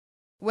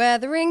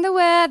Weathering the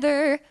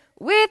weather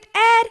with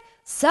Ed.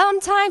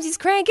 Sometimes he's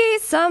cranky,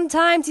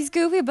 sometimes he's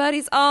goofy, but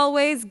he's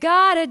always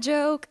got a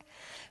joke.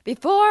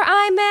 Before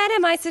I met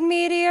him, I said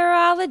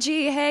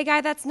meteorology. Hey, guy,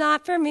 that's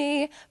not for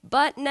me.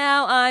 But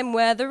now I'm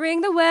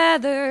weathering the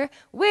weather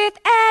with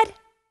Ed.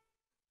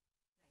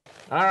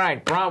 All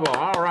right, bravo.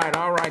 All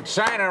right.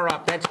 Sign her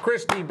up. That's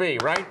Christy B,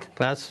 right?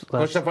 That's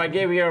Because if I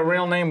gave you a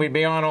real name, we'd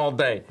be on all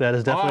day. That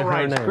is definitely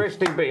her name. All right,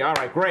 Christy B. All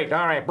right, great.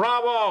 All right,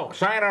 bravo.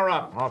 Sign her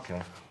up.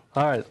 Okay.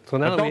 All right. So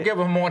now Don't give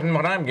her more than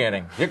what I'm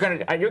getting. You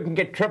can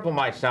get triple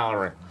my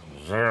salary.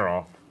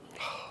 0.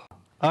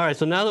 All right.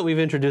 So now that we've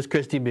introduced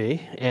Christy B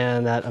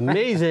and that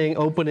amazing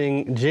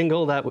opening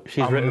jingle that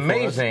she's written for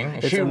us,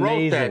 it's she wrote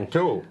amazing. that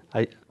too.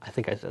 I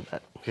think I said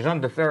that. She's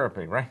under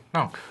therapy, right?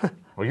 No.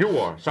 Well, you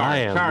are. Sorry. I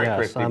am. Sorry, yes,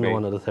 Christy I'm B. the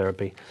one of the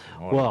therapy.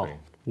 Oh, Well,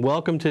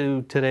 welcome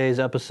to today's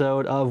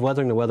episode of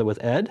Weathering the Weather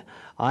with Ed.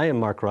 I am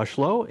Mark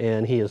Rushlow,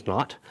 and he is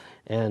not.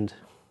 And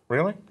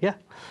Really? yeah,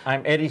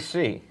 I'm Eddie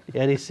C.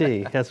 Eddie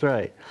C. That's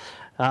right.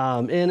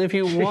 And if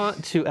you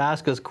want to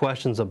ask us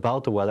questions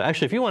about the weather,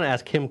 actually, if you want to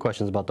ask him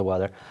questions about the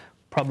weather,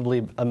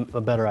 probably a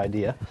better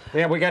idea.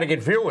 Yeah, we got to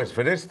get viewers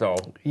for this, though.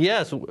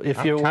 Yes,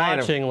 if you're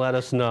watching, let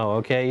us know,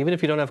 okay? Even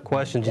if you don't have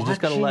questions, you just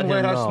got to let him know.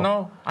 Let us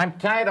know. I'm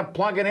tired of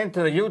plugging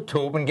into the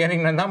YouTube and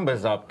getting the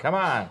numbers up. Come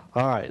on.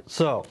 All right,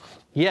 so,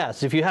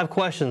 yes, if you have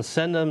questions,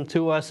 send them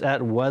to us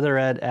at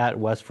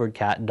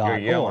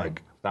weathered@westfordcat.org. You're yelling.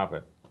 Stop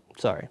it.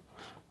 Sorry.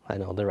 I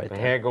know, they're right The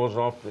there. hair goes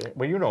off.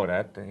 Well, you know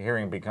that. The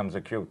hearing becomes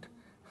acute.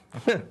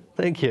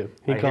 Thank you.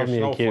 He I called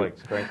hear me acute.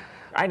 snowflakes. Great.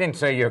 I didn't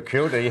say you're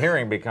cute. The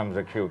hearing becomes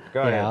acute.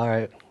 Go ahead. Yeah, all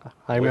right.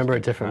 I remember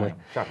it differently.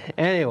 Shut up.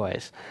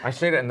 Anyways, I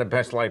say that in the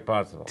best light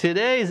possible.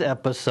 today's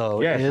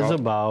episode Yes, is well-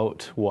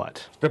 about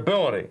what?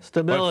 Stability.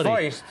 Stability.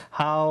 But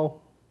How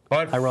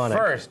ironic.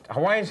 first,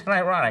 why is it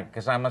ironic?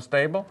 Because I'm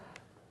unstable?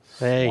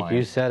 Hey, Why?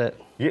 you said it.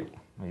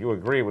 You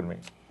agree with me.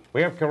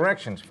 We have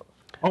corrections.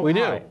 Oh, We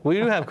do. hi. We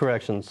do have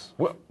corrections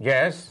Well,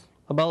 yes.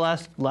 about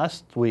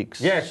last week's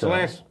Yes, show.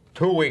 last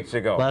 2 weeks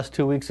ago. Last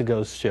 2 weeks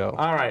ago's show.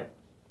 All right.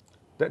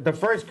 The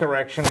first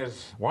correction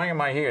is, why am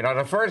I here? Now,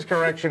 the first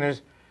correction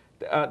is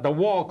the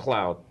wall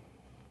cloud.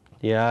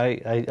 Yeah,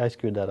 I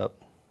screwed that up.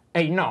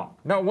 Hey, no,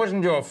 it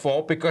wasn't your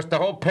fault because the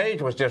whole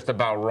page was just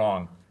about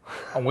wrong.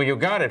 And where you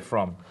got it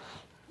from.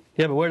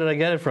 Yeah, but where did I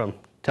get it from?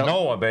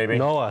 Noah, baby.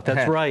 Noah,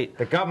 that's right.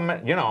 The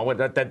government,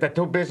 they're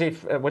too busy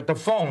with the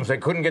phones. They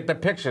couldn't get the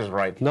pictures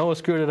right. Noah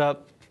screwed it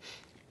up.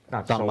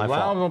 Not Not so my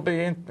loud. fault.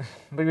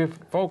 Be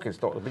focused.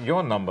 It'll be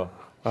your number.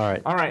 All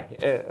right. All right.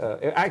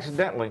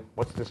 Accidentally,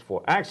 what's this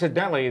for?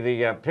 Accidentally,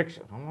 the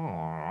picture.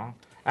 Oh,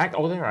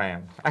 there I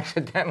am.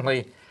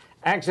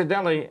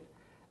 Accidentally,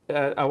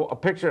 a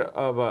picture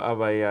of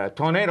a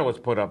tornado was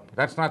put up.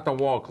 That's not the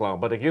wall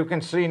cloud, but if you can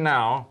see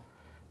now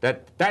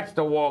that's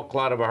the wall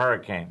cloud of a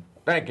hurricane.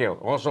 Thank you.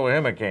 Also a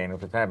hurricane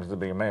if it happens to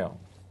be a male.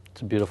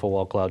 It's a beautiful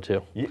wall cloud,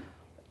 too.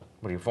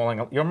 What are you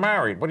falling? You're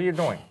married. What are you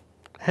doing?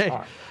 Hey, All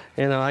right.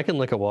 you know, I can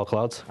look at wall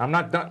clouds. I'm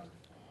not done.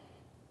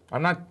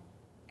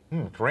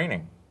 It's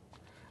raining.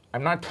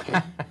 I'm not.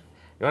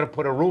 You ought to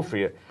put a roof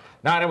here.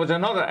 Now, there was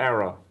another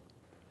error.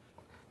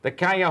 The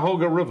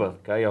Cuyahoga River.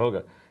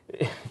 Cuyahoga.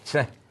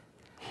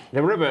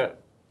 The river.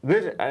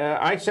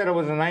 I said it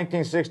was in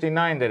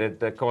 1969 that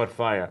it caught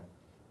fire.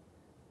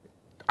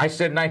 I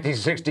said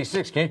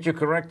 1966. Can't you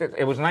correct it?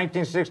 It was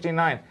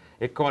 1969.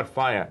 It caught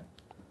fire.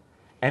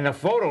 And the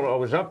photo that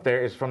was up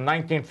there is from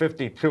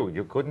 1952.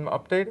 You couldn't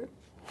update it?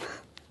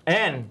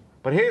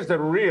 But here's the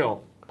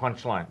real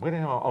punchline. Where the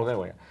hell? Oh, there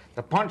we are.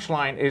 The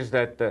punchline is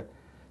that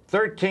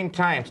 13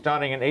 times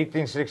starting in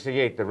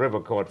 1868, the river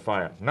caught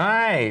fire.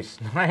 Nice.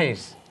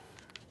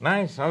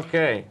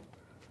 Okay.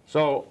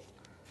 So,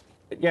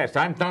 yes,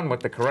 I'm done with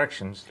the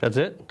corrections. That's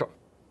it?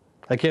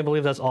 I can't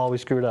believe that's all we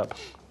screwed up.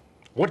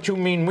 What you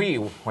mean we,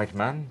 white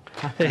man?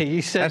 Hey,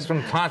 you said That's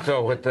from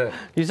Tonto with the...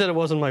 you said it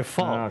wasn't my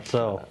fault,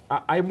 so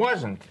I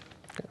wasn't.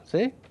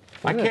 see?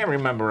 I can't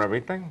remember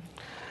everything.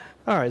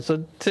 All right,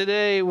 so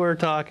today we're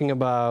talking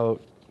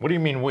about What do you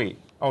mean we?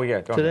 Oh,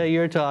 yeah, go today ahead.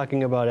 you're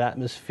talking about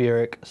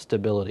atmospheric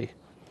stability.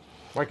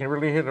 I can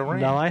really hear the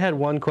rain. Now I had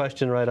one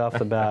question right off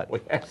the bat.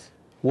 Yes.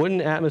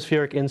 Wouldn't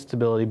atmospheric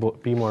instability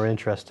be more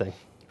interesting?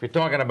 If you're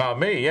talking about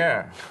me,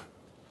 yeah.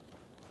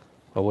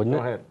 Or wouldn't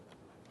Go it? ahead.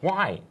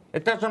 Why?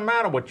 It doesn't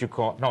matter what you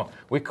call it. No,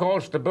 we call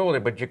it stability,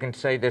 but you can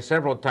say there's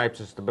several types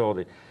of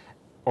stability.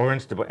 Or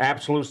instability.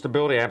 Absolute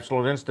stability,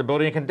 absolute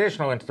instability, and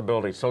conditional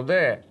instability. So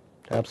there.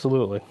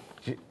 Absolutely.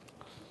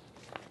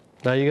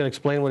 Now you gonna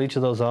explain what each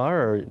of those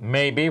are, or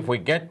Maybe if we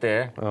get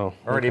there. Oh,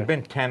 Already okay.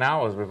 been 10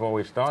 hours before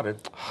we started.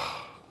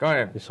 Go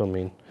ahead. you're so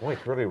mean? Boy,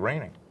 it's really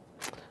raining.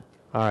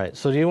 All right.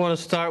 So do you want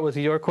to start with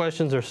your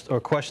questions or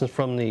questions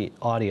from the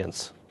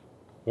audience?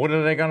 What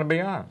are they going to be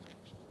on?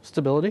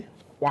 Stability.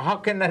 Well, how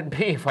can that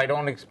be if I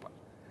don't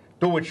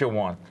do what you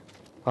want?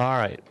 All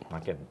right. I'm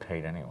not getting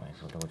paid anyway,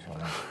 so do what you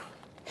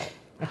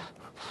want.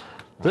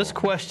 This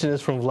question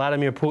is from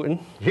Vladimir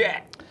Putin.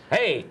 Yeah.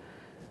 Hey.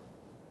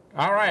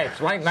 All right.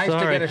 It's nice to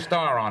Sorry. get a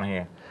star on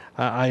here.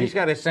 I He's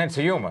got a sense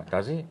of humor,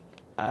 does he?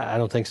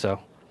 don't think so.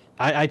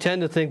 I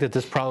tend to think that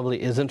this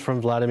probably isn't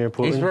from Vladimir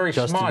Putin. He's very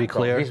just smart, to be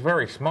clear. though. He's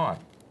very smart.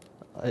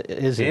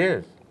 Is he? He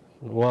is.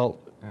 Well,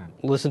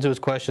 listen to his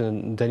question,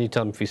 and then you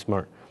tell him if he's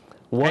smart.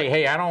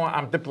 Hey,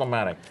 I'm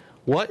diplomatic.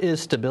 What is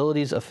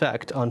stability's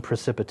effect on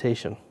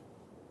precipitation?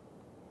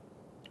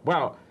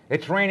 Well,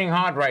 it's raining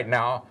hard right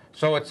now,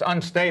 so it's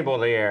unstable,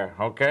 the air,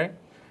 okay?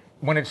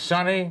 When it's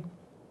sunny...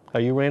 Are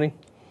you raining?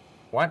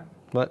 What?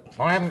 What?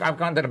 Oh, I've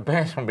gone to the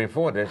bathroom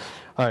before this.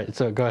 All right,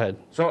 so go ahead.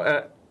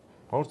 So,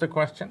 what was the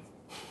question?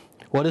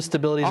 What is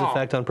stability's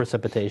effect on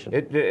precipitation?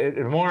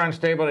 It's more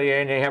unstable the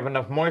air, and you have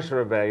enough moisture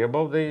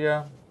available,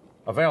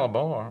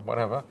 or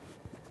whatever,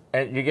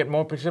 and you get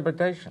more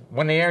precipitation.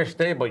 When the air is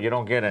stable, you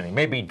don't get any.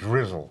 Maybe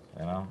drizzle,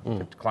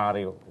 If it's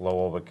cloudy,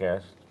 low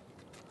overcast.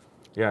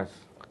 Yes.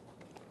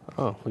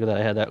 Oh, look at that.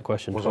 I had that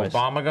question Was twice.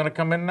 Obama going to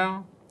come in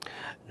now?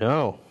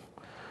 No.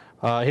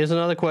 Here's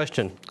another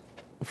question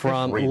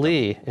from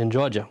Lee in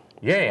Georgia.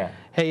 Yeah.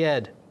 Hey,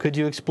 Ed, could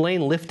you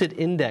explain lifted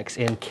index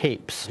and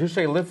capes? Did you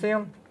say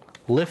lithium?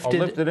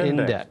 Lifted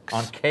index.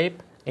 On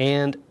CAPE?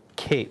 And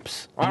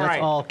capes. All And that's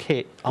right.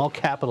 all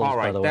capitals, All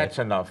right, by the way. that's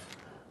enough.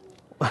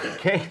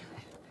 CAPE.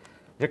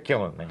 You're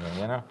killing me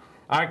here,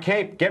 All right,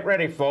 CAPE, get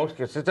ready, folks,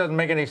 because this doesn't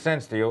make any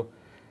sense to you.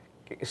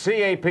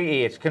 CAPE,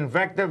 it's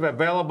convective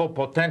available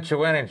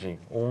potential energy.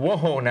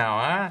 Whoa, now,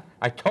 huh?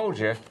 I told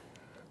you.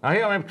 Now,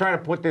 here, let me try to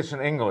put this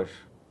in English.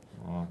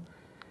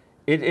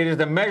 It is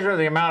the measure of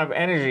the amount of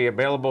energy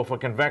available for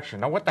convection.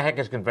 Now, what the heck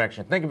is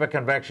convection? Think of a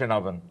convection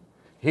oven.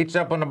 Heats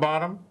up on the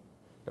bottom,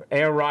 the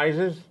air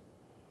rises,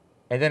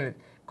 and then it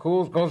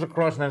cools, goes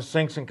across, and then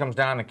sinks and comes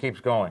down and keeps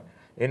going.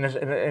 In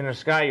the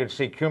sky, you'd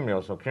see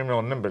cumulus, or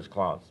cumulonimbus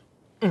clouds.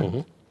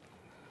 Mm-hmm.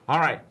 All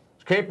right.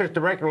 CAPE is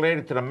directly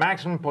related to the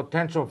maximum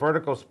potential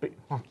vertical speed.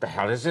 What the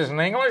hell? This isn't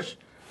English?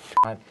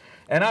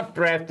 An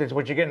updraft is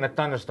what you get in a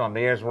thunderstorm.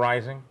 The air's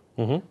rising.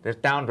 Mm-hmm. This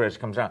downdraft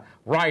comes out.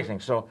 Rising.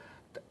 So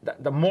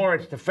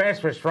the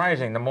faster it's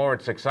rising, the more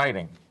it's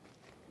exciting.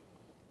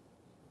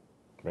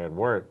 Bad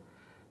word.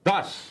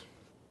 Thus,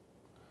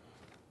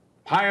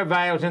 higher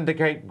values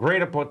indicate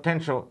greater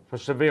potential for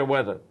severe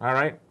weather. All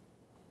right?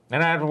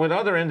 And as with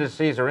other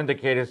indices or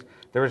indicators,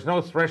 there is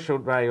no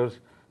threshold values,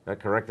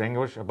 correct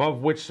English,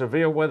 above which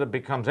severe weather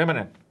becomes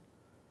imminent.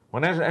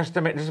 This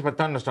is for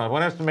thunderstorms.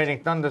 When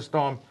estimating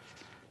thunderstorm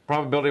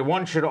probability,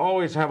 one should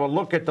always have a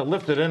look at the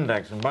lifted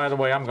index. And by the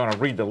way, I'm going to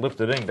read the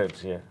lifted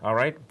index here, all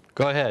right?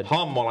 Go ahead.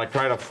 Hum while I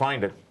try to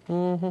find it.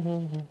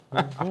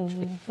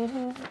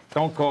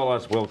 Don't call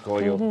us, we'll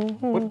call you.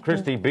 Put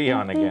Christy B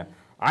on again.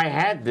 I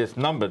had this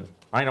numbered.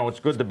 I know, it's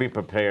good to be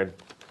prepared.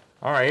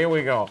 All right, here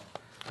we go.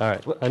 All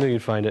right, I knew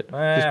you'd find it.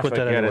 Just put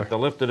that anywhere. The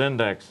lifted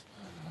index.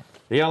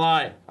 The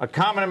LI, a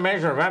common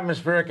measure of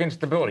atmospheric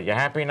instability. You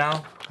happy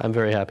now? I'm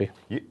very happy.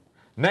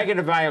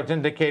 Negative values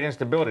indicate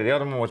instability. The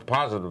other one was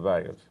positive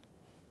values.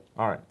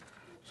 All right.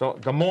 So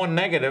the more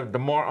negative, the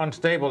more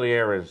unstable the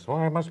air is.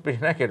 Well, it must be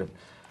negative.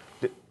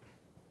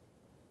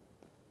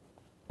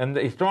 And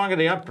the stronger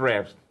the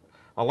updrafts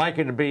are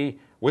likely to be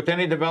with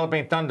any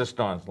developing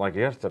thunderstorms, like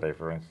yesterday,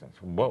 for instance.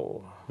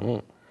 Whoa.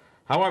 Mm.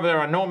 However, there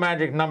are no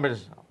magic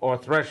numbers or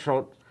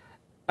threshold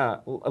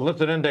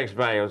lifted index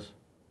values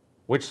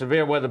which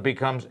severe weather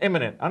becomes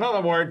imminent. In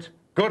other words,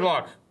 good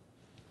luck.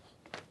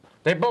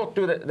 They both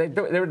do that.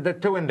 They're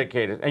two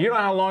indicators. And you know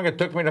how long it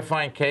took me to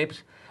find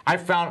capes? I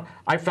found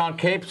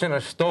capes in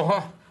a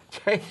store.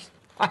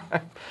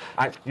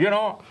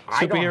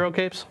 Superhero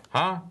capes?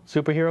 Huh?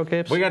 Superhero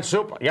capes? We got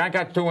Yeah, I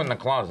got two in the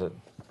closet.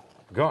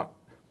 Go.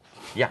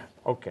 Yeah.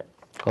 Okay.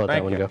 I'll let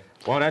that one go.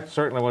 Well, that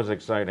certainly was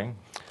exciting.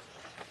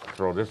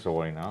 Throw this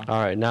away now.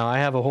 All right. Now I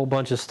have a whole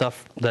bunch of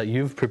stuff that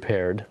you've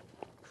prepared.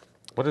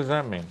 What does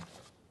that mean?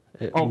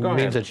 It go ahead.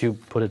 means that you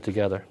put it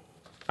together.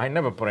 I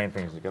never put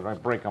anything together. I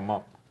break them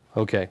up.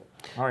 Okay.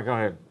 All right, go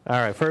ahead. All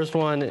right, first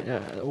one.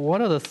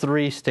 What are the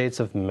 3 states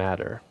of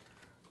matter?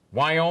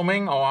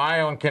 Wyoming,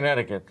 Ohio, and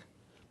Connecticut.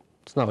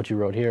 It's not what you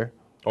wrote here.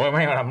 Oh, wait a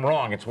minute, I'm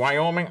wrong. It's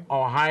Wyoming,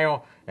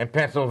 Ohio, and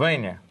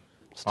Pennsylvania.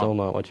 Still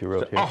not what you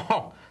wrote here.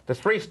 Oh, the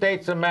 3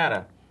 states of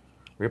matter.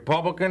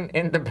 Republican,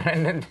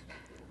 Independent.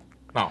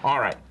 No, all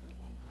right.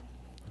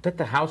 Is that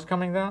the house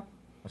coming down?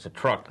 It's a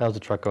truck. That was a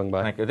truck going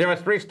by. Thank you. There are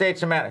 3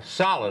 states of matter.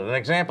 Solid. An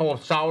example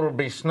of solid would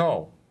be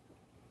snow.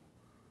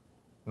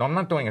 No, I'm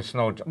not doing a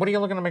snow job. What are you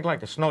looking to make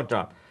like a snow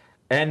job?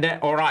 And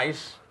or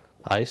ice.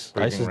 Ice.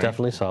 Ice is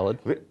definitely solid.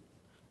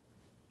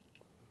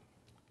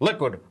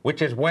 Liquid,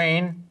 which is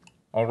rain,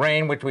 or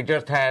rain, which we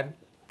just had.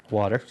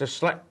 Water.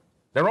 Just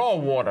they're all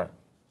water.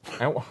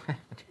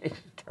 It's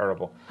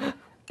terrible.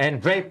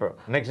 And vapor.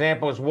 An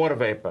example is water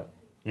vapor.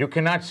 You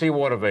cannot see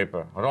water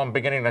vapor. Although I'm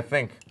beginning to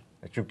think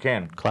that you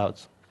can.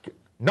 Clouds.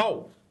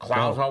 No.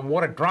 Clouds are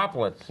water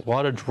droplets.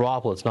 Water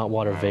droplets, not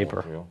water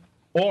vapor.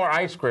 Or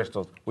ice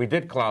crystals. We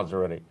did clouds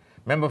already.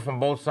 Remember from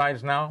both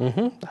sides now?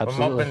 Mm-hmm. Absolutely.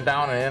 From up and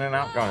down and in and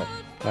out? Go ahead.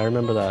 I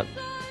remember that.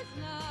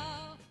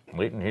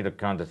 Latent heat of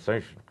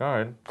condensation. Go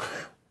ahead.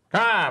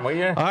 Come on, will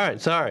you? All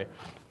right, sorry.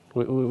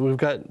 We've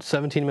got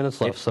 17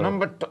 minutes left. It's so.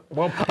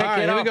 Well, pick all right,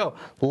 it here up. we go.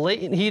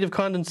 Latent heat of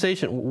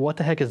condensation. What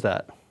the heck is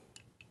that?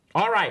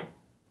 All right.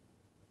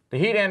 The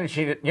heat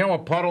energy, you know a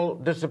puddle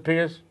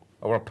disappears?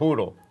 Or a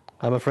poodle?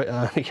 I'm afraid,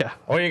 yeah.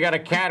 Or you got a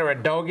cat or a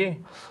doggy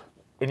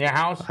in your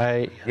house?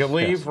 You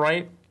leave, yes.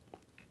 right?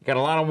 You got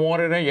a lot of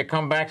water there. You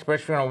come back,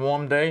 especially on a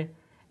warm day,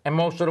 and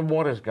most of the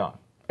water's gone.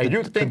 And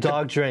you The think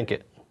dog drank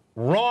it.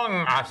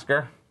 wrong,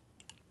 Oscar.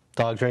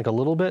 Dog drank a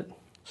little bit?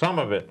 Some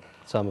of it.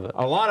 Some of it.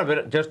 A lot of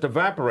it just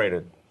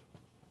evaporated.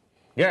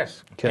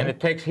 Yes. Okay. And it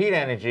takes heat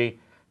energy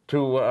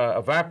to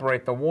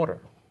evaporate the water.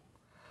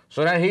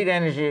 So that heat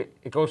energy,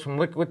 it goes from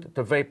liquid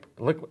to vapor.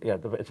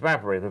 It's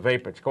evaporated, the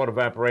vapor. It's called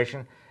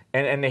evaporation.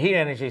 And the heat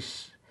energy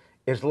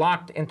is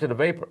locked into the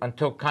vapor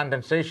until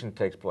condensation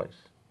takes place.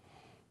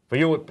 For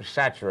you, it's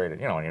saturated,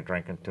 you know, when you're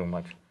drinking too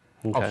much.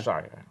 Okay. Oh,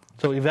 sorry.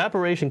 So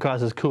evaporation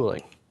causes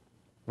cooling.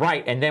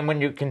 Right, and then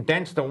when you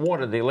condense the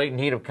water, the latent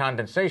heat of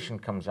condensation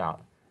comes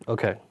out.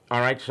 Okay. All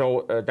right,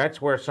 so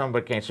that's where some of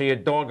it came. So your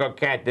dog or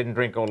cat didn't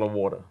drink all the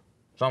water.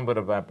 Some of it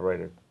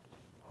evaporated.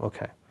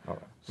 Okay. All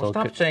right. So Well,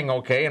 stop saying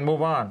okay and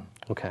move on.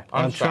 Okay.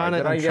 I'm sorry.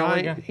 Did I yell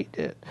again? He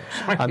did.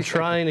 I'm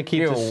trying to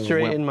keep You this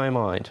straight wimp. in my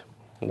mind.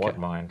 Okay. What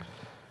mind?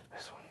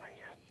 This one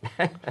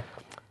right here.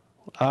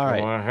 All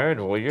right. Go ahead,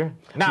 will you?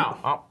 Now,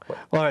 All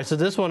right. So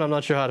this one, I'm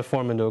not sure how to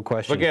form into a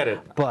question. forget it.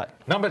 But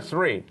Number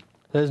 3,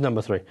 this is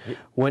number 3.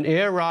 When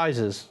air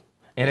rises,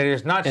 and it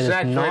is not it is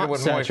saturated not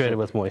with saturated moisture.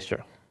 with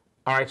moisture.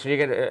 All right, so you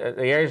get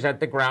the air is at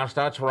the ground,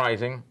 starts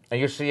rising, and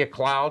you see a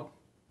cloud.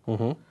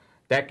 Mm-hmm.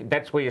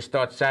 That's where you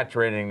start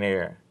saturating the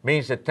air.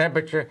 Means the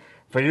temperature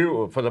for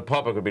you, for the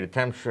public, would be the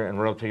temperature and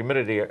relative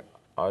humidity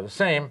are the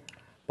same,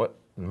 but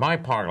in my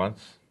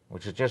parlance,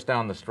 which is just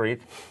down the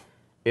street,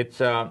 it's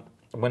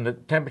when the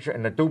temperature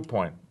and the dew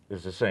point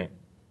is the same.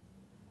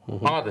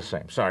 Are the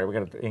same. Sorry, we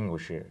got the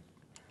English here,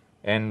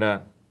 and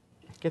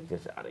get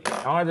this out of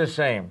here. Are the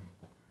same.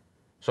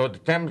 So the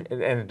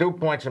temperature and the dew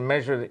points are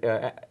measured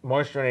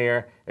moisture in the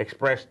air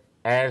expressed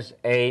as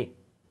a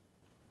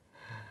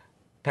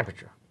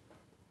temperature.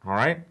 All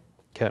right.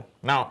 Okay.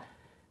 Now,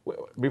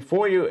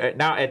 before you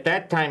now at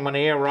that time when the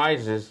air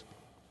rises,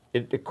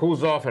 it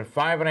cools off at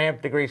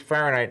 5.5 degrees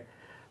Fahrenheit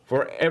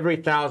for every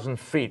 1,000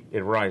 feet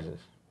it rises.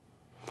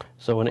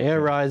 So when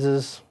air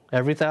rises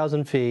every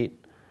 1,000 feet,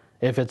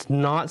 if it's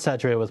not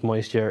saturated with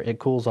moisture, it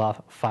cools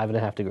off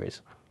 5.5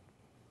 degrees.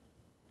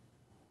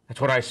 That's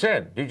what I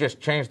said. You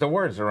just changed the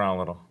words around a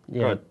little.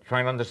 Yeah. Good.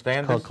 Trying to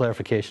understand Called this?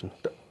 clarification.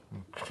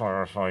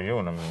 Clarify you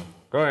in a minute.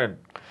 Go ahead.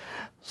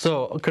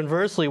 So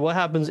conversely, what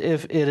happens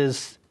if it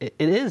is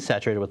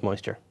saturated with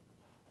moisture?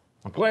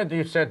 I'm glad that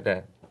you said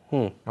that.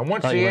 And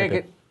once Thought the you air might be.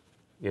 get,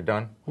 you're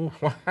done. You're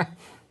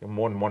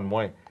more than one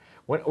way.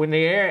 When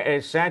the air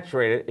is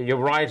saturated, you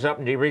rise up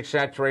and you reach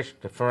saturation.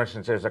 For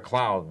instance, there's a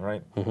cloud,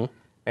 right?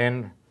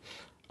 And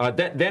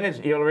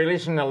then you're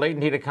releasing the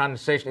latent heat of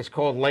condensation. It's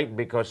called latent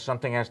because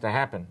something has to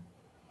happen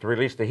to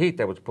release the heat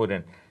that was put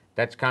in.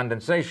 That's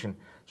condensation.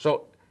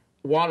 So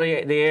while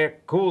the air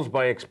cools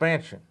by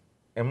expansion,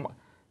 and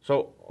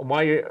so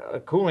while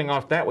you're cooling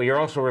off that way, you're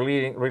also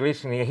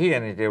releasing the heat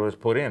energy that was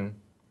put in,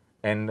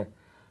 and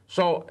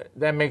so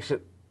that makes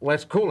it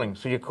less cooling.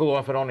 So you cool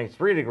off at only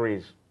 3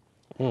 degrees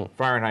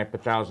Fahrenheit per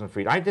 1,000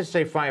 feet. I did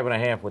say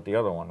 5.5 with the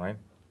other one, right?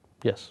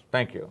 Yes.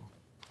 Thank you.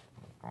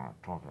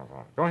 Go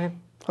ahead.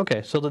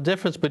 Okay, so the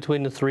difference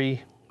between the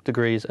 3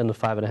 degrees and the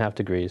 5.5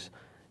 degrees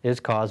is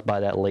caused by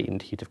that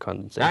latent heat of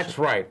condensation. That's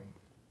right.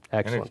 And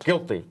Excellent. it's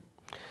guilty.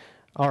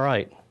 All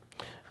right.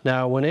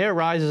 Now, when air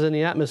rises in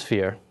the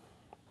atmosphere,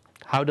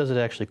 how does it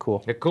actually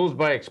cool? It cools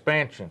by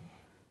expansion.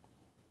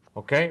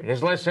 Okay?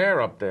 There's less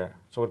air up there,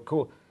 so it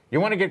cools.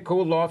 You want to get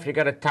cooled off, you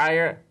got a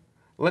tire,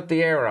 let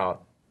the air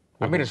out.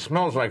 I mean, it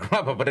smells like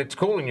rubber, but it's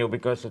cooling you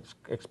because it's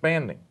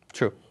expanding.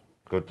 True.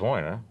 Good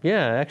point, huh?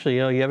 Yeah, actually,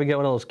 you ever get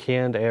one of those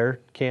canned air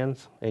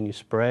cans and you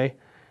spray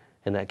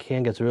and that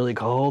can gets really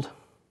cold?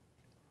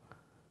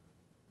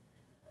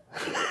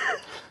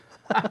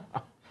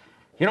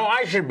 You know,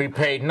 I should be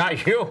paid,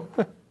 not you.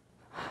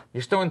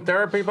 You still in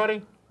therapy,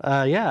 buddy?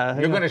 Yeah.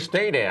 You're going to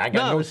stay there. I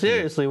got No, news for you.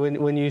 seriously,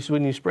 when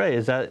you spray,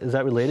 is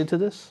that related to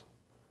this?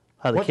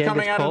 How the What's can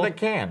coming gets out cold? of the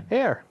can?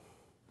 Air.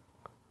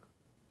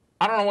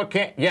 I don't know what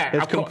can. Yeah,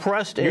 It's of course.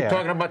 compressed You're air.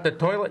 talking about the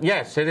toilet?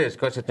 Yes, it is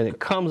because it's. And it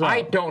comes I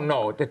out. don't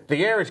know.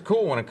 The air is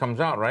cool when it comes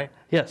out, right?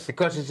 Yes.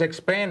 Because it's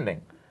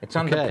expanding. It's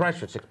under Okay.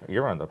 pressure.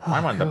 You're under.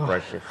 I'm under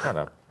pressure. Shut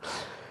up.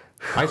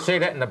 I say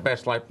that in the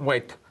best light.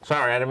 Wait,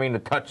 sorry, I didn't mean to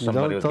touch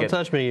somebody Don't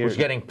touch me. who's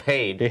getting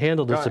paid. Your hand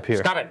will Go ahead. disappear.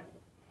 Stop it.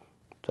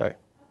 Sorry.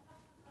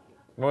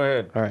 Go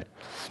ahead. All right.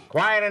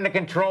 Quiet in the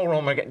control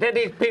room again. They're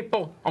these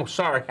people. Oh,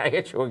 sorry, I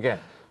hit you again.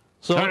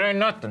 So, No, there ain't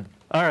nothing.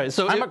 all right.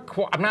 So,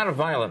 I'm not a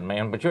violent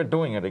man, but you're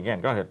doing it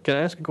again. Go ahead. can I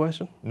ask a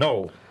question?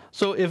 No,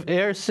 So, if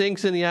air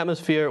sinks in the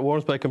atmosphere, it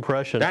warms by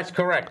compression. that's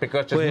correct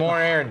because there's Wait, more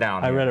air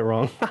down I here. read it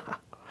wrong.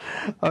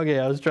 Okay,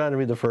 I was trying to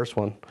read the first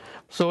one.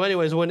 So,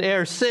 anyways, when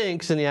air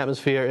sinks in the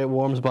atmosphere, it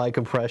warms by Did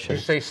compression.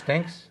 you say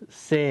stinks?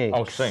 Sinks.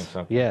 Oh, sinks,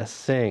 okay. Yes,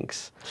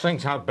 sinks.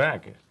 Sinks out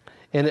back.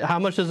 And how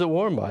much does it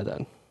warm by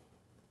then?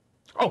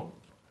 Oh,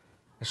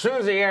 as soon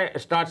as the air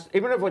starts,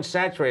 even if it's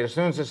saturated, as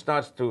soon as it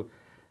starts to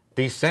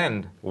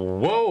descend,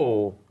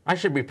 whoa, I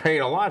should be paid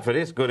a lot for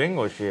this good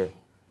English here.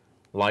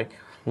 Like,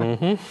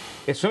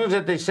 As soon as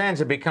it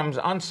descends, it becomes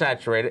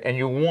unsaturated, and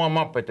you warm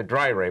up at the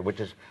dry rate, which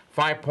is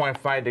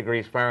 5.5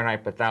 degrees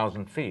Fahrenheit per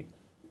 1,000 feet.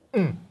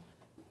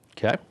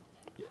 Okay.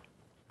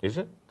 Is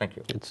it? Thank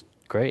you. It's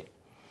great.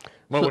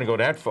 Well, I wouldn't go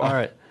that far. All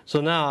right. So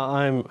now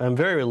I'm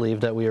very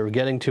relieved that we are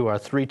getting to our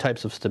 3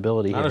 types of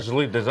stability Not here. as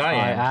relieved as I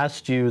I am.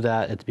 asked you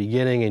that at the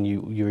beginning, and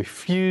you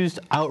refused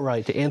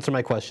outright to answer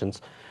my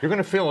questions. You're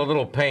going to feel a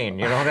little pain.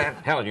 You know that?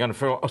 Hell, you're going to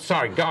feel, oh,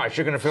 sorry, gosh,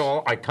 you're going to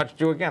feel, I touched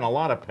you again, a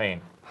lot of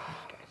pain.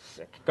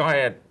 Sick. Go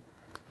ahead.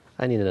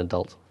 I need an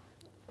adult.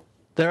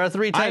 There are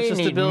 3 types I of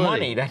need stability.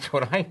 money. That's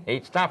what I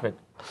hate. Stop it.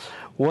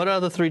 What are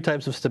the 3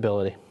 types of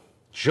stability?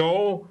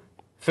 Joe,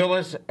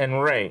 Phyllis,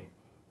 and Ray.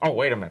 Oh,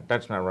 wait a minute.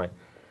 That's not right.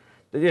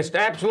 Just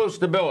absolute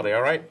stability,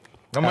 all right?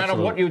 No matter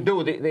Absolute. what you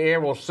do, the air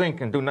will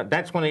sink and do not.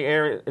 That's when the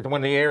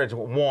air is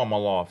warm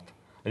aloft.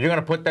 Are you going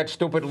to put that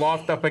stupid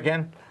loft up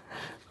again?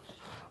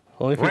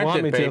 Only if you Rent want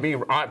it, me baby.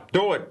 to.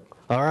 Do it.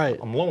 All right.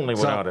 I'm lonely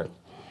So- without it.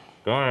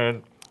 Go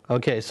ahead.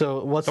 Okay,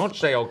 so what's Don't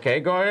say okay.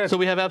 Go ahead. so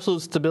we have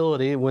absolute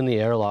stability when the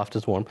air aloft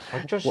is warm.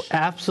 just- Well,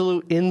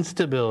 absolute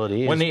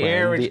instability when is the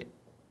air is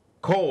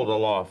cold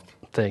aloft.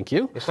 Thank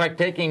you. It's like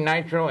taking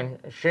nitro and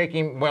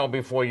shaking well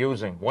before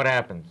using. What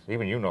happens?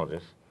 Even you know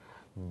this.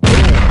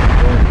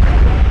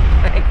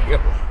 Thank you.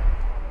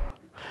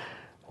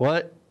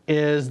 What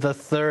is the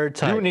 3rd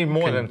type? You need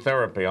more than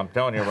therapy, I'm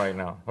telling you right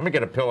now. Let me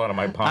get a pill out of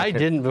my pocket. I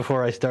didn't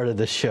before I started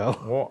this show.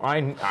 Well,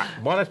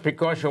 well, that's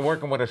because you're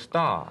working with a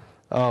star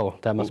Oh,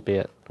 that must be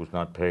it. who's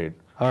not paid.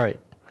 All right. You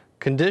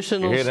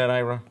Conditional hear that,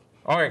 Ira?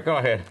 All right, go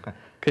ahead.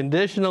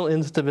 conditional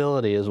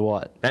instability is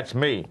what? That's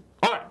me.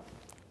 All right.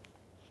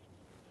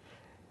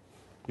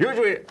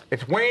 Usually,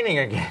 it's waning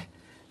again.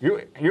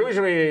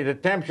 Usually, the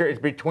temperature is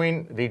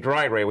between the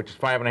dry rate, which is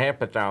 5.5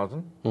 per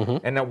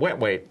 1,000, and the wet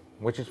weight,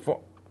 which is 4.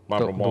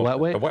 The wet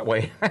weight? The wet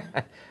weight,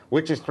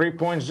 which is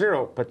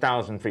 3.0 per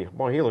 1,000 feet.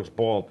 Boy, he looks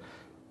bald.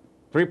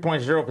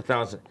 3.0 per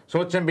 1,000. So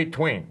it's in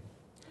between.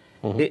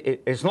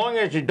 As long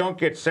as you don't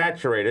get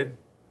saturated,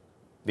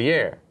 the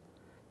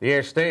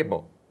air's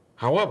stable.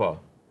 However,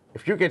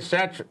 if you get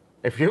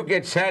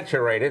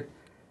saturated,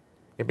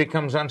 it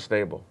becomes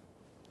unstable.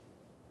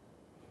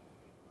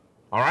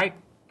 All right?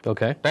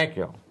 Okay. Thank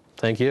you.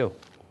 Thank you.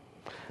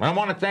 And I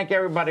want to thank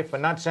everybody for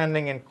not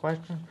sending in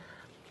questions.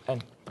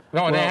 And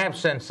no, they Well- have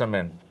sent some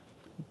in.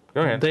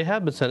 Go ahead. They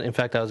have been sent. In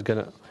fact, I was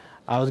gonna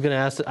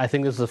ask. I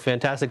think this is a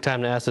fantastic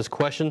time to ask this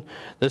question.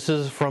 This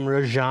is from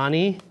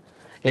Rajani.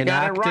 You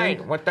got it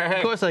right. What the heck?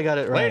 Of course, I got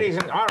it right. Ladies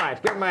and all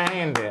right, give him a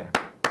hand there.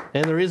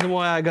 And the reason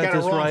why I got Got it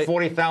this wrong right,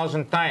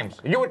 40,000 times.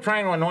 You were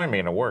trying to annoy me,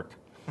 and it worked.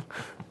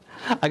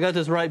 I got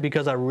this right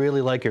because I really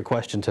like your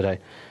question today.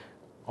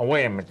 Oh,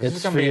 wait a minute. This It's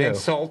is going to be for an you.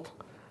 insult.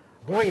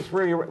 Boy, it's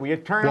really. Will you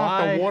turn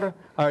off Why the water?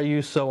 are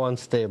you so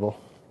unstable?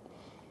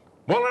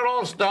 Well, it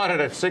all started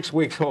at 6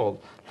 weeks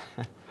old.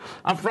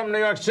 I'm from New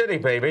York City,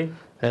 baby.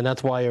 And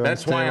that's why you're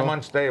That's unstable? why I'm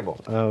unstable.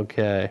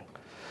 Okay.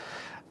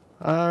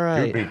 All You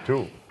right. be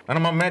too. And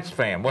I'm a Mets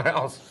fan. What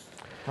else?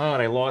 Oh,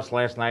 they lost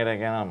last night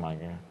again. Oh, my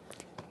God.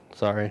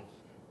 Sorry.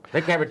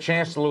 They could have a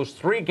chance to lose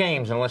 3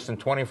 games in less than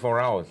 24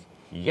 hours.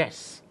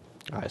 Yes.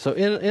 All right. So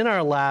in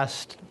our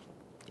last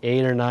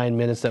 8 or 9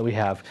 minutes that we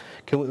have,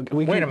 can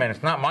we Wait a minute.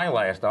 It's not my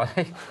last, are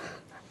they?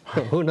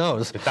 Who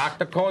knows? The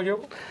doctor called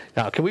you?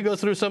 Now, can we go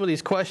through some of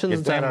these questions?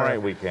 You're damn that are,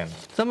 right we can.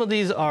 Some of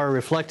these are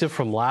reflective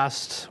from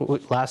last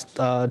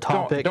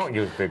topic. Don't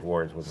use big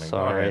words with me. Go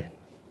Sorry. ahead.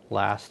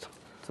 Last.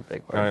 It's a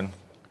big Go word. ahead.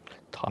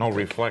 Topic. No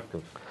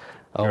reflective.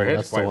 Oh, Your head's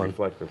that's the quite one.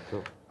 reflective,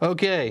 too.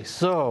 Okay,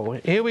 so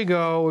here we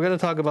go. We're going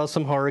to talk about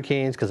some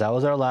hurricanes because that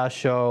was our last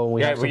show.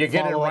 We Yeah, have will some you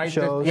get it follow-up right?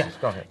 shows. Yes,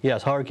 go ahead.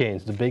 Yes,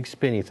 hurricanes, the big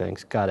spinny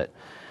things. Got it.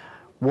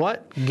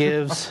 What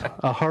gives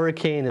a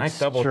hurricane its Nice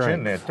double strength?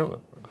 chin there,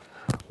 too.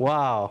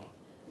 Wow.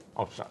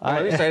 Oh, sorry. Well,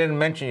 at least I didn't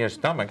mention your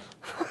stomach.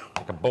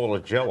 Like a bowl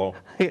of Jell-O.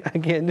 I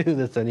can't do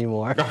this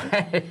anymore.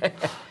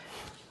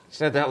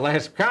 Said that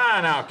last. Come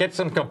on now, get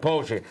some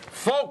composure.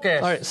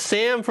 Focus. All right,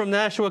 Sam from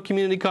Nashua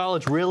Community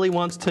College really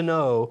wants to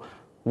know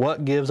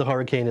what gives a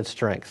hurricane its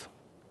strength.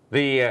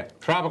 The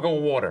tropical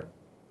water.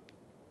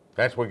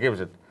 That's what gives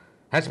it.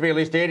 Has to be at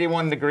least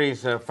 81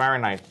 degrees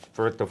Fahrenheit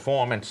for it to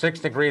form, and 6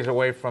 degrees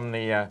away from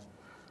the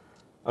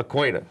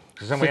equator.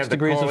 'Cause then we 6 have the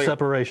degrees of Coriolis-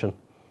 separation.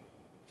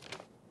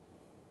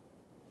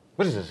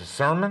 What is this, a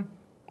sermon?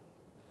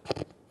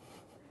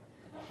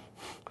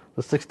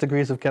 The 6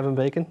 degrees of Kevin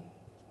Bacon?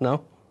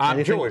 No? I'm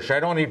Anything? Jewish. I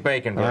don't eat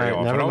bacon very All right,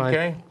 often, never mind.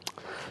 okay?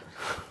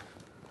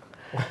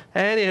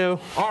 Anywho,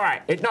 All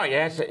right.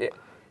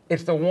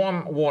 It's the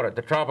warm water,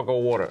 the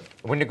tropical water.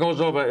 When it goes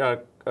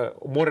over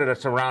water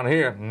that's around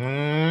here,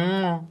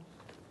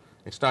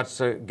 it starts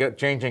to get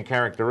changing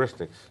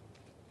characteristics.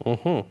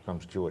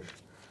 Becomes Jewish.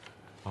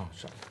 Oh,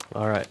 sorry.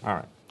 all right. All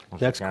right.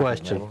 Next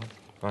question.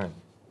 Go ahead.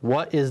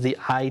 What is the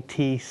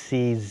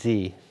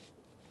ITCZ?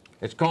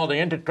 It's called the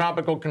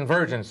Intertropical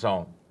Convergence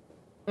Zone.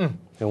 And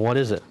what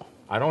is it?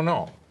 I don't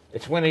know.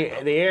 It's when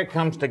the air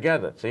comes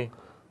together, see?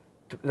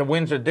 The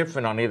winds are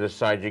different on either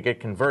side. You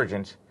get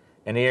convergence,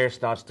 and the air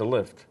starts to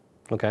lift.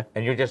 Okay.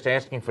 And you're just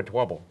asking for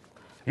trouble.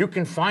 You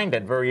can find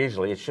that very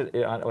easily. It should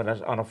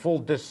on a full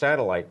disk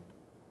satellite.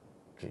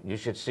 You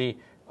should see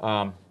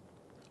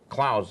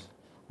clouds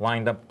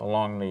lined up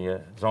along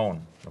the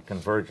zone of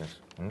convergence.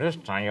 And this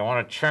time, you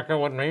want to check it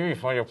with me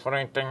before you put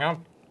anything up?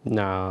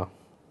 No.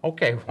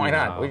 Okay, why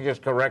not? No. We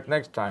just correct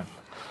next time.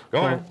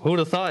 Go ahead. Who'd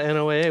have thought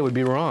NOAA would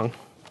be wrong?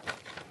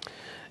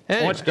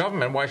 Anyway. Well, it's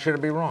government. Why should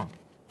it be wrong?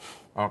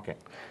 Okay.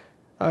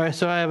 All right,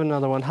 so I have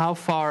another one. How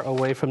far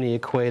away from the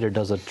equator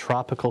does a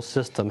tropical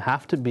system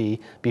have to be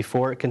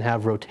before it can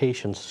have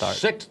rotation start?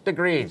 6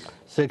 degrees.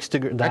 6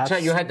 degrees. That's how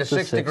you had the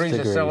 6 degrees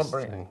of thing.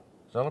 celebration?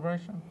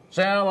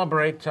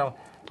 Celebrate.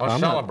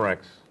 Celebrex.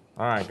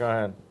 All right, go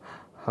ahead.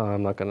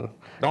 I'm not going to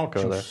Don't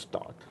go you there.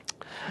 start.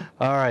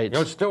 All right. You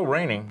know, it's still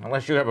raining,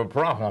 unless you have a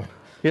problem.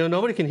 You know,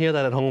 nobody can hear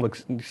that at home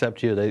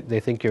except you. They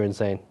think you're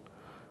insane.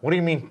 What do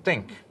you mean,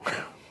 think?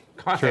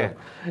 Go ahead.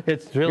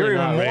 It's really You're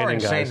not even more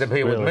raining, insane guys. to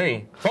be with Really.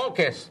 me.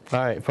 Focus. All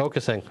right,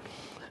 focusing.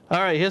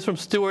 All right, here's from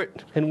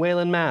Stuart in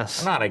Wayland,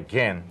 Mass. Not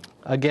again.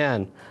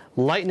 Again,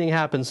 lightning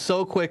happens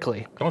so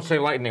quickly. Don't say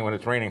lightning when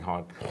it's raining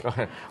hard. Go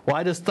ahead.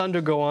 Why does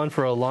thunder go on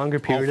for a longer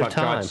period Oh, of for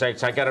time? God's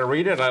sakes, I got to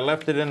read it. I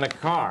left it in the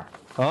car.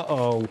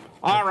 Uh-oh.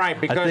 All right,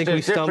 because I think we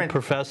there's stumped different...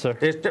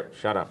 Professor.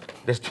 Shut up.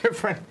 There's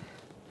different...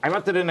 I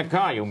left it in the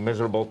car, you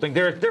miserable thing.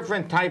 There's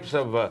different types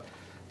of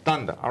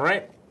thunder, all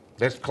right?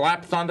 There's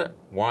clap thunder.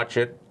 Watch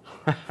it.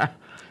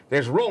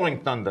 There's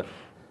rolling thunder.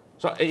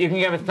 So you can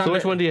have a thunder... So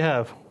which one do you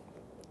have?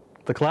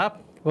 The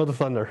clap or the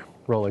thunder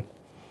rolling?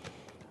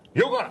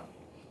 You're gonna...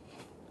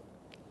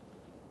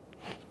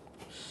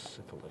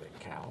 Syphilitic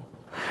cow.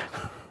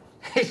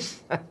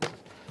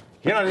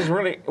 You know, this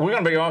really... We're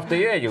gonna be off the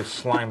air, you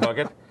slime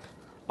bucket.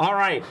 All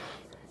right.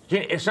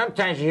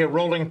 Sometimes you hear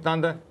rolling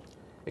thunder.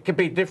 It could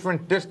be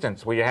different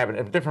distance where you have it.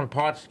 If different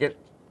parts get...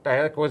 The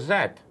heck was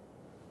that?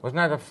 Wasn't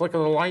that a flick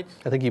of the lights?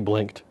 I think you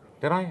blinked.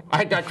 Did I?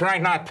 I try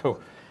not to.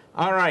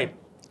 All right.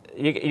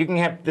 You can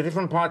have the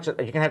different parts.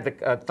 You can have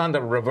the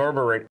thunder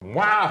reverberate.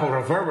 Wow,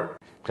 reverberate.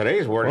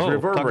 Today's word is Whoa,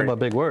 reverberate. talking about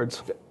big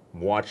words.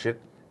 Watch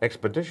it.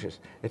 Expeditious.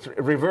 It's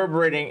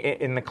reverberating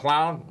in the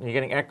cloud. You're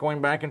getting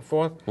echoing back and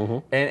forth.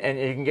 And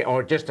you can get,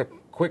 or just a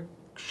quick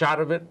shot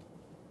of it.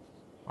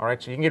 All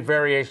right, so you can get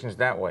variations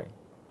that way.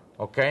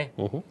 Okay?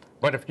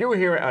 But if you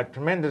hear a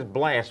tremendous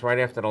blast right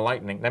after the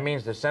lightning, that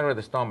means the center of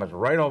the storm is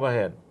right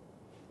overhead.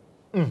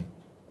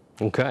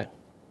 Okay.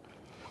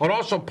 But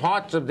also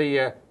parts of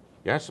the,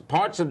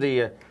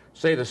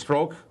 say the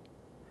stroke,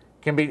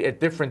 can be at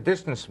different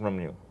distance from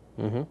you.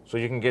 So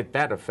you can get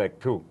that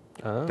effect too.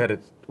 That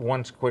it's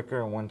one's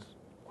quicker and one's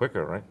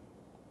quicker, right?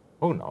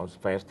 Who knows?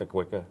 Faster,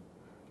 quicker.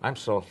 I'm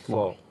so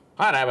slow.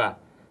 Whatever.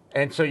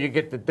 And so you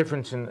get the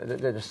difference in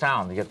the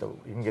sound. You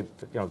can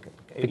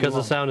get, Because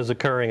the sound is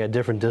occurring at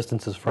different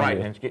distances from right.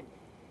 you. And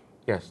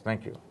yes,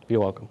 thank you. You're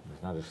welcome.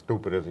 He's not as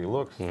stupid as he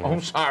looks. Oh,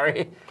 I'm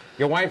sorry.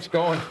 Your wife's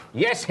going,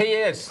 yes, he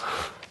is.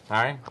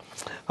 All right.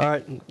 All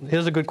right,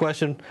 here's a good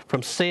question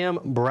from Sam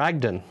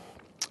Bragdon.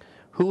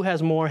 Who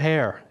has more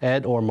hair,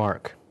 Ed or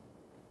Mark?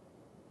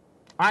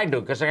 I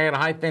do, because I got a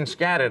high thin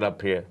scattered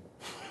up here.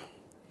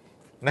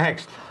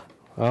 Next.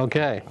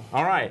 Okay.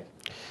 All right.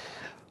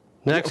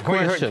 Next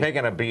We're question.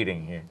 taking a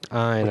beating here.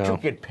 I But know. you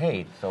get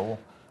paid, so...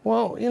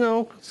 Well, you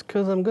know, it's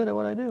because I'm good at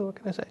what I do. What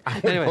can I say? I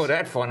wouldn't go Anyways,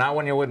 that far, not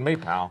when you're with me,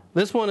 pal.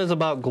 this one is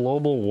about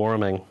global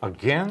warming.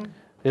 Again?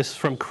 This is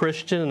from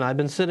Christian, and I've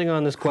been sitting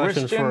on this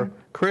question Christian? for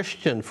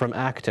Christian from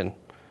Acton.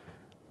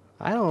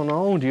 I don't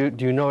know.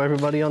 Do you know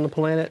everybody on the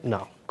planet? No,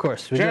 of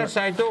course. We Yes,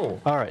 don't. I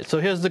do. All right, so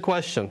here's the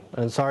question.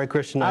 And sorry,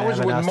 Christian, I I was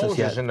haven't with asked this Moses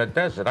yet. in the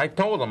desert. I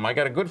told him I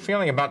got a good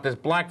feeling about this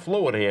black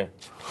fluid here.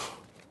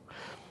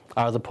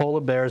 Are the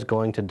polar bears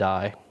going to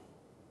die?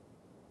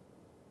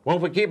 Well,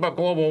 if we keep up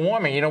global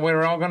warming, you know where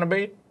we're all going to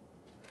be?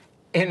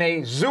 In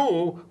a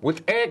zoo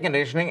with air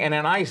conditioning and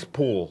an ice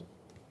pool.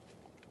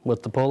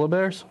 With the polar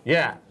bears?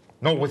 Yeah.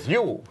 No, with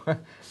you.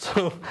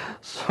 So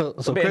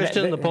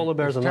Christian, the polar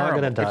bears are not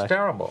going to die. It's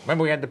terrible.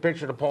 Remember we had the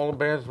picture of the polar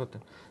bears with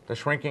the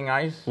shrinking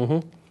ice?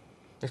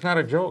 It's not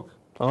a joke.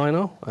 Oh, I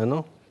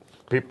know.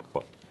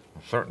 People,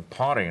 a certain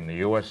party in the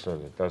U.S.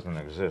 says it doesn't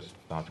exist.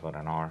 Starts with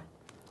an R.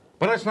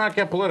 But let's not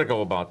get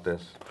political about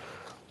this.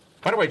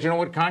 By the way, do you know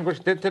what Congress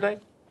did today?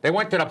 They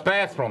went to the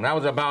bathroom. That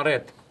was about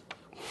it.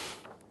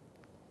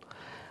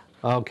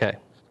 Okay.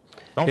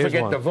 Don't Here's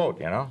forget one. to vote,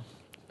 you know?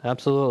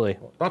 Absolutely.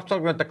 Stop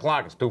looking at the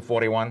clock. It's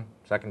 2:41,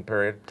 second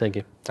period. Thank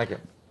you. Thank you.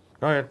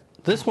 Go ahead.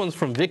 This one's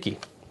from Vicky.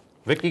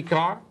 Vicky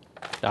Carr?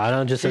 I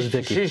don't just says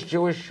Vicky. She's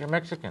Jewish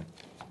Mexican.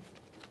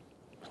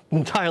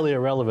 Entirely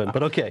irrelevant,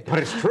 but okay. But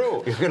it's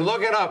true. You can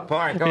look it up. All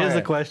right, go Here's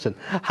ahead. the question.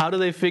 How do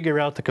they figure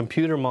out the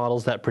computer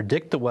models that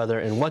predict the weather,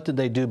 and what did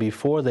they do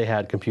before they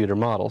had computer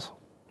models?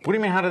 What do you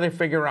mean, how do they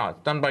figure out?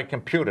 It's done by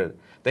computer.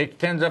 They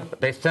send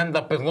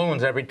up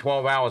balloons every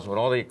 12 hours with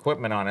all the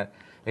equipment on it.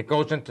 It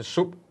goes into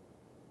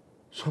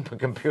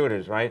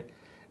supercomputers, right?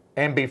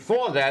 And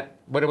before that,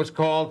 what it was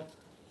called,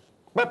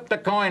 flip the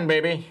coin,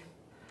 baby.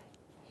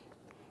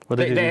 What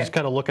did They- you just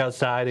kind of look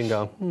outside and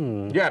go,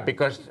 Yeah,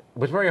 because it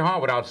was very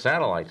hard without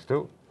satellites,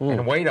 too.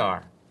 And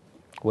radar.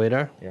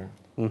 waiter? Yeah.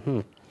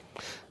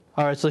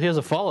 All right, so here's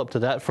a follow-up to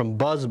that from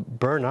Buzz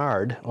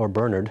Bernard, or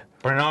Bernard.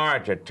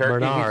 Bernard, you turkey.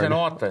 Bernard. He's an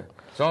author.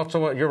 He's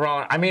also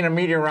a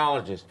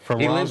meteorologist. From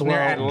he lives near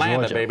Roswell,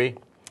 Atlanta, Georgia. baby.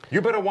 You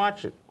better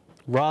watch it.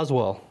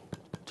 Roswell,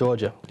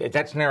 Georgia.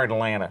 That's near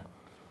Atlanta.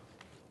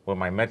 Well,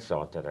 my Mets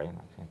are today.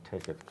 I can't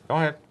take it. Go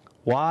ahead.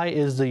 Why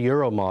is the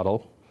Euro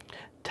model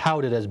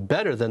touted as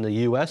better than the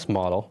U.S.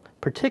 model,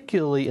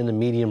 particularly in the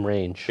medium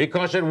range?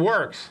 Because it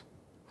works.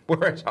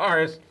 Whereas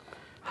ours,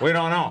 we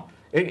don't know.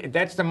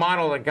 That's the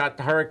model that got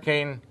the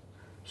Hurricane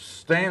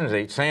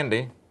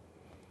Sandy.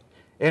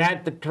 It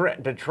had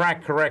to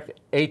track correct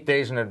 8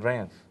 days in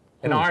advance.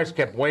 And ours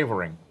kept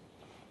wavering.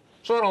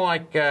 Sort of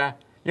like,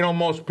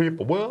 most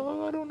people,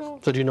 well, I don't know.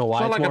 So do you know why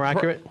Sort of it's like more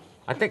accurate?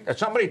 I think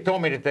somebody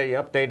told me that they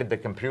updated the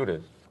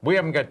computers. We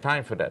haven't got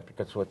time for that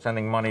because we're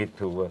sending money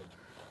to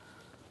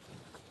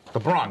the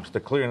Bronx to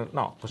clear.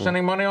 No, we're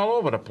sending money all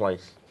over the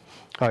place.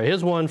 All right,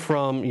 here's one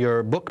from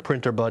your book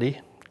printer buddy,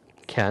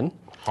 Ken.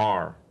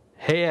 Har.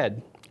 Hey,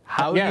 Ed,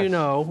 how do you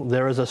know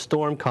there is a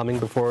storm coming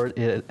before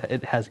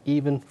it has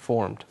even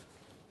formed?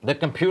 The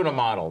computer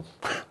models.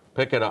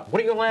 Pick it up.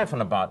 What are you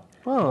laughing about?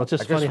 Oh, it's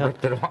just funny how...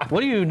 ripped it off.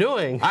 What are you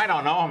doing? I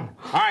don't know. All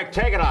right,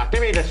 take it off.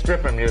 Give me the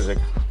stripping music.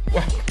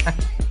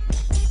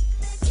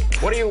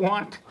 What do you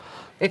want?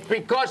 It's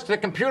because the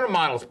computer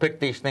models pick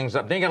these things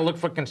up. They got to look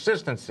for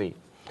consistency.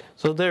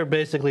 So they're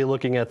basically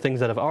looking at things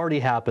that have already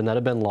happened, that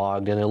have been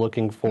logged, and they're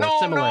looking for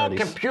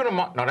similarities.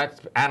 No,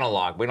 that's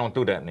analog. We don't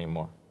do that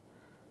anymore.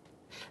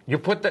 You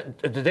put the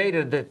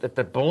data that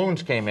the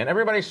balloons came in.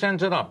 Everybody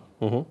sends it up.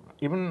 Mm-hmm.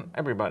 Even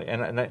everybody.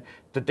 And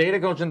the data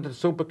goes into the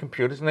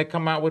supercomputers, and they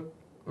come out with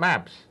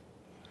maps.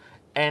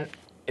 And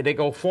they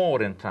go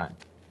forward in time.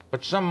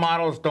 But some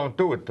models don't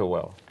do it too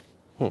well.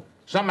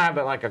 Some have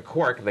it like a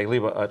quirk. They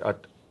leave a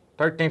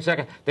 13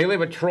 second. They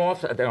leave a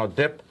trough,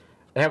 dip.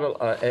 They have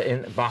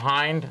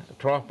a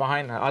trough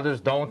behind.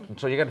 Others don't. And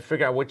so you got to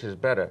figure out which is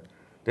better.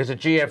 There's a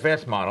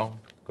GFS model.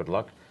 Good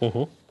luck.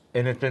 Mm-hmm.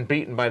 And it's been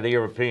beaten by the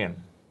European.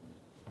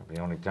 The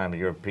only time the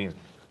Europeans.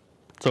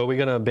 So are we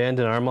going to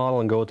abandon our model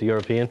and go with the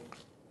European?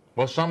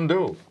 Well, some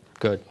do.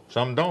 Good.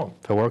 Some don't.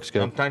 If it works,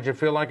 good. Sometimes you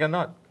feel like a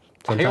nut.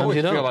 Sometimes I always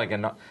you don't. feel like a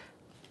nut.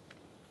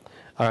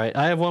 All right,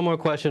 I have one more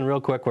question real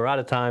quick. We're out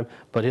of time,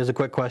 but here's a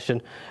quick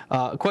question.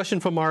 A question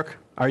for Mark.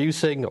 Are you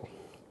single?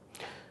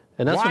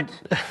 And that's What?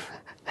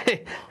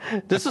 Hey,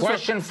 this is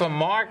Question for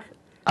Mark?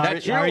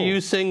 That's you. Are you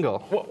single?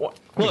 What?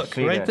 Look,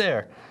 right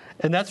there.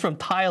 And that's from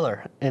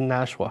Tyler in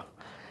Nashua.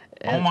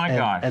 Oh, my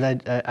God.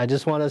 And I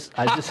just want to...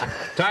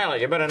 Tyler,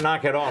 you better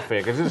knock it off here,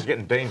 because this is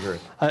getting dangerous.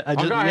 Go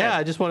ahead.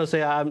 I just want to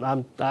say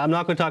I'm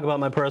not going to talk about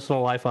my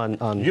personal life on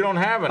You don't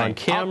have any. on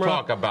camera. I'll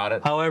talk about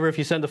it. However, if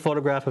you send a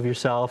photograph of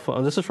yourself,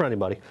 this is for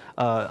anybody,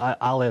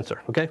 I'll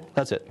answer, okay?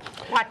 That's it.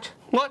 What?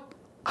 What?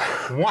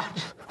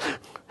 What?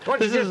 What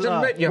This you is just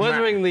admit you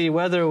Weathering the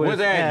Weather with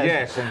Ed, Ed,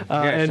 yes,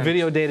 and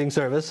video dating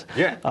service.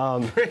 Yeah.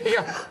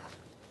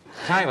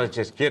 Tyler's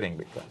just kidding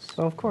because.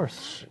 Oh, of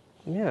course.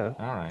 Yeah.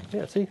 All right.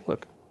 Yeah, see?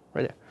 Look.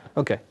 Right there.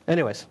 Okay.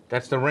 Anyways.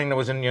 That's the ring that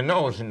was in your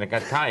nose and it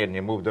got tired and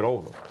you moved it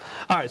over.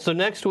 All right. So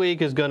next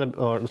week is going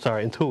to,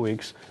 in 2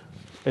 weeks,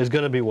 is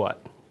going to be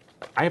what?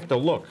 I have to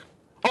look.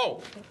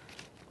 Oh,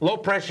 low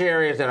pressure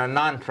areas that are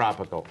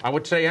non-tropical. I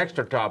would say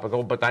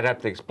extratropical, but I'd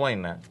have to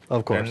explain that.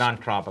 Of course. They're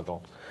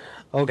non-tropical.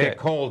 Okay. They're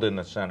cold in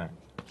the center.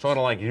 Sort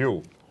of like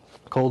you.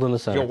 Cold in the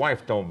center. Your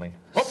wife told me.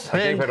 Oh, I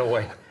gave it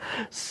away.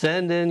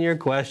 Send in your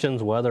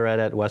questions,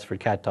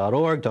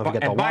 weather@westfordcat.org. Don't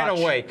forget to watch. And by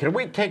the way, can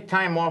we take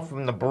time off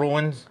from the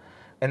Bruins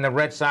and the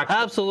Red Sox?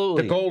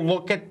 Absolutely. To go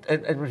look at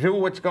view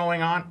what's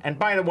going on? And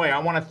by the way, I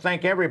want to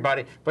thank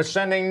everybody for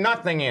sending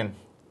nothing in.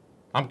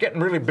 I'm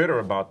getting really bitter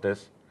about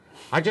this.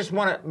 I just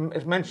want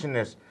to mention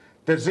this.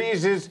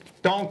 Diseases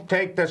don't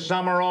take the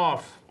summer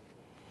off.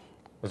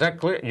 Is that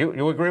clear?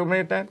 You agree with me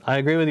with that? I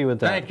agree with you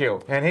with that. Thank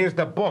you. And here's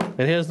the book.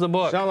 And here's the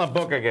book. Sell the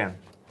book again.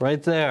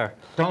 Right there.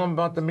 Tell them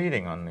about the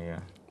meeting on the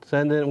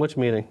Send in which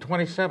meeting?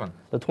 27th.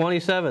 The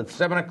 27th.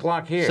 7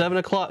 o'clock here. 7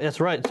 o'clock.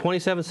 That's right.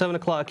 27th, 7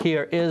 o'clock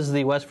here is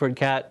the Westford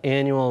Cat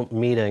annual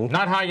meeting.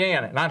 Not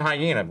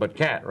hyena, but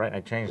cat, right?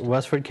 I changed it.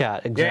 Westford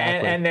Cat,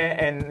 exactly. Yeah,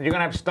 and you're going to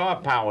have star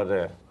power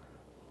there.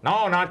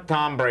 No, not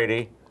Tom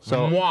Brady.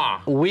 So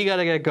Moi. we got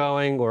to get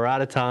going. We're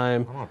out of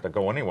time. I don't have to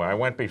go anywhere. I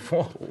went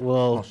before.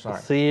 We'll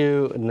see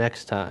you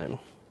next time.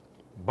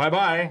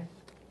 Bye-bye.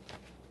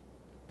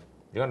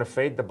 You going to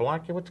fade the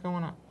block here? What's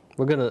going on?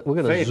 We're gonna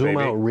Fade, zoom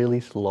baby. out really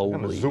I'm slowly.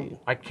 gonna zoom.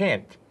 I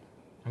can't.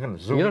 I'm going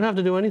to zoom. You don't have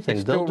to do anything.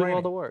 It's They'll still do all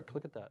raining. the work.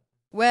 Look at that.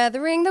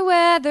 Weathering the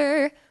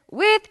weather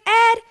with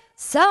Ed.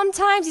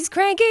 Sometimes he's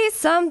cranky,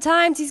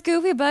 sometimes he's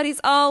goofy, but he's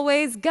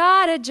always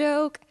got a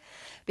joke.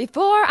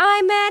 Before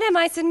I met him,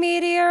 I said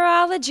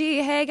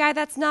meteorology. Hey, guy,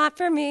 that's not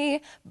for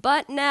me.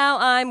 But now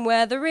I'm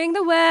weathering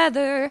the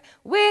weather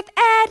with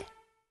Ed.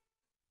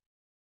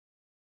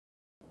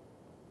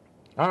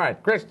 All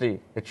right, Christy.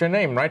 It's your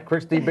name, right?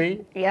 Christy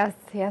B? Yes,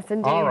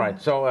 indeed. All right.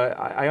 So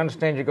I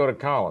understand you go to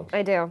college.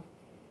 I do.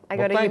 I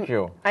Well, go to thank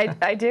you.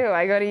 I do.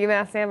 I go to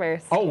UMass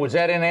Amherst. Oh, was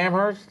that in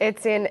Amherst?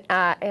 It's in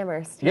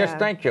Amherst. Yes, yeah.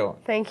 thank you.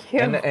 Thank you.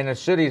 And the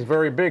city's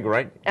very big,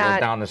 right? You go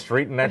down the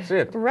street and that's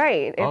it.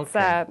 Right. It's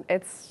Okay.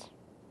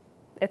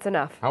 it's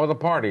enough. How are the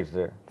parties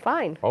there?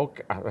 Fine.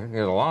 Okay, I think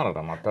there's a lot of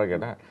them, I'll tell you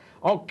that.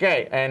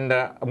 Okay, and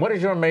what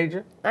is your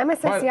major? I'm a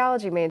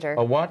sociology major.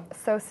 A what?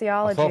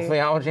 Sociology.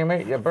 Sociology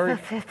major? Yeah, very,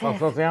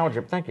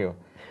 sociology, thank you.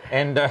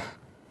 And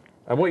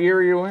what year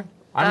are you in?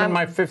 I'm in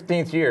my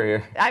 15th year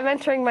here. I'm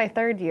entering my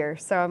 3rd year,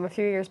 so I'm a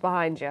few years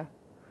behind you.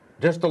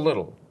 Just a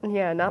little.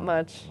 Yeah, not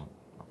much.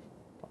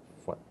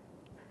 What,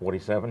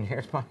 47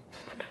 years behind?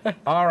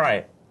 All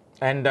right.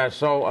 And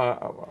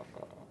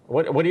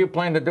what do you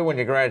plan to do when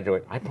you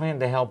graduate? I plan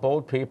to help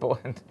old people.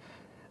 And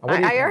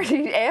I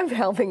already am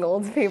helping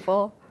old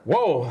people.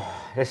 Whoa,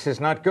 this is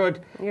not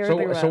good. You're So the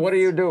what do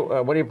rest. you do?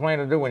 What do you plan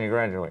to do when you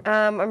graduate?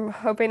 I'm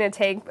hoping to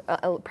take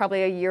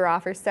probably a year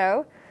off or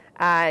so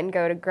and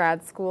go to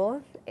grad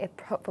school,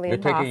 hopefully You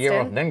in take Boston. a year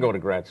off and then go to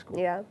grad school.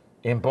 Yeah.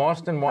 In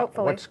Boston, what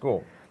Hopefully.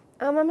 school?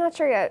 I'm not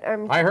sure yet.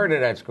 I heard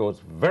of that school. It's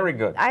very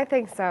good. I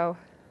think so.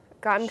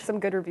 Gotten some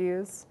good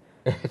reviews.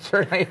 It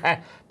certainly has.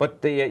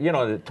 But the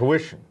the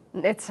tuition,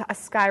 It's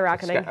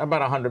skyrocketing.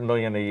 about $100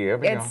 million a year.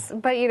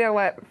 But, But you know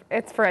what?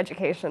 It's for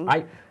education.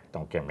 I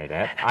don't give me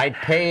that. I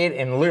pay it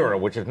in lira,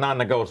 which is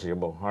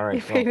non-negotiable. All right.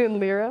 You paid in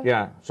lira?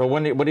 Yeah. So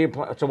what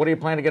do you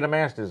plan to get a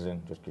master's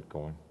in? Just keep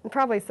going.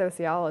 Probably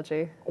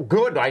sociology.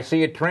 Good. I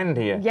see a trend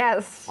here.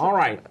 Yes. All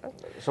right.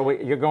 So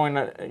you're going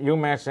to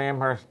UMass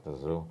Amherst, the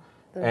zoo,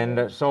 and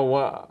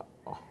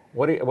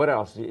what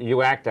else?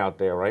 You act out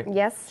there, right?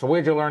 Yes. So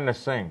where'd you learn to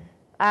sing?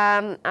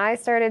 I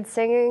started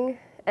singing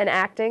and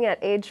acting at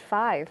age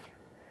 5.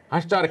 I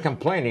started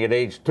complaining at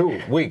age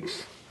 2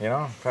 weeks. You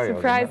know. Tell you,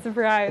 Surprise, it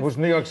surprise. was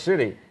New York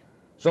City.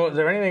 So is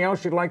there anything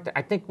else you'd like to?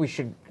 I think we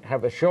should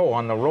have a show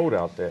on the road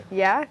out there.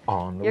 Yeah?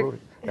 On the You're-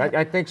 road.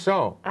 I think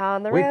so.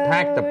 On the We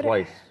packed the road.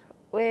 place.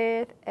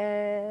 With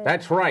Ed.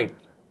 That's right.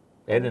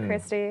 Ed and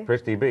Christy.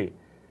 Christy B.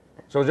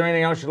 So is there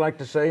anything else you'd like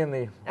to say in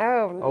the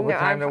Oh, no,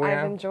 overtime that we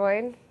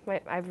have?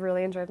 I've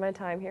really enjoyed my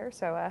time here,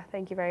 so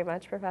thank you very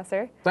much,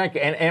 Professor. Thank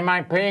you. And am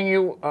I paying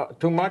you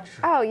too much?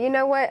 Oh, you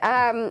know what?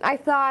 I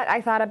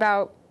thought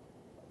about,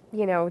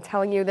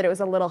 telling you that it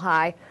was a little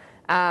high.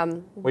 Well,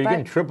 you but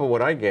can triple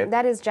what I get.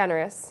 that is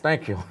generous.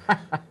 Thank you.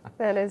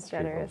 That is Cheap,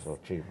 generous. so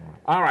cheap.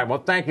 All right.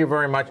 Well, thank you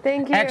very much.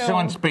 Thank you.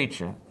 Excellent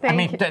speech.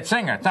 Thank you.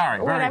 Singer. Sorry.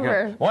 Very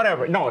Whatever. good.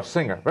 Whatever. No, a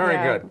singer. Very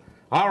Yeah. good.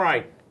 All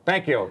right.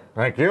 Thank you.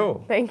 Thank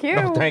you. Thank you.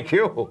 No, thank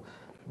you.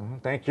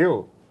 Thank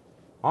you.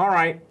 All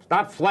right.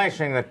 Stop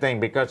flashing the thing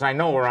because I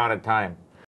know we're out of time.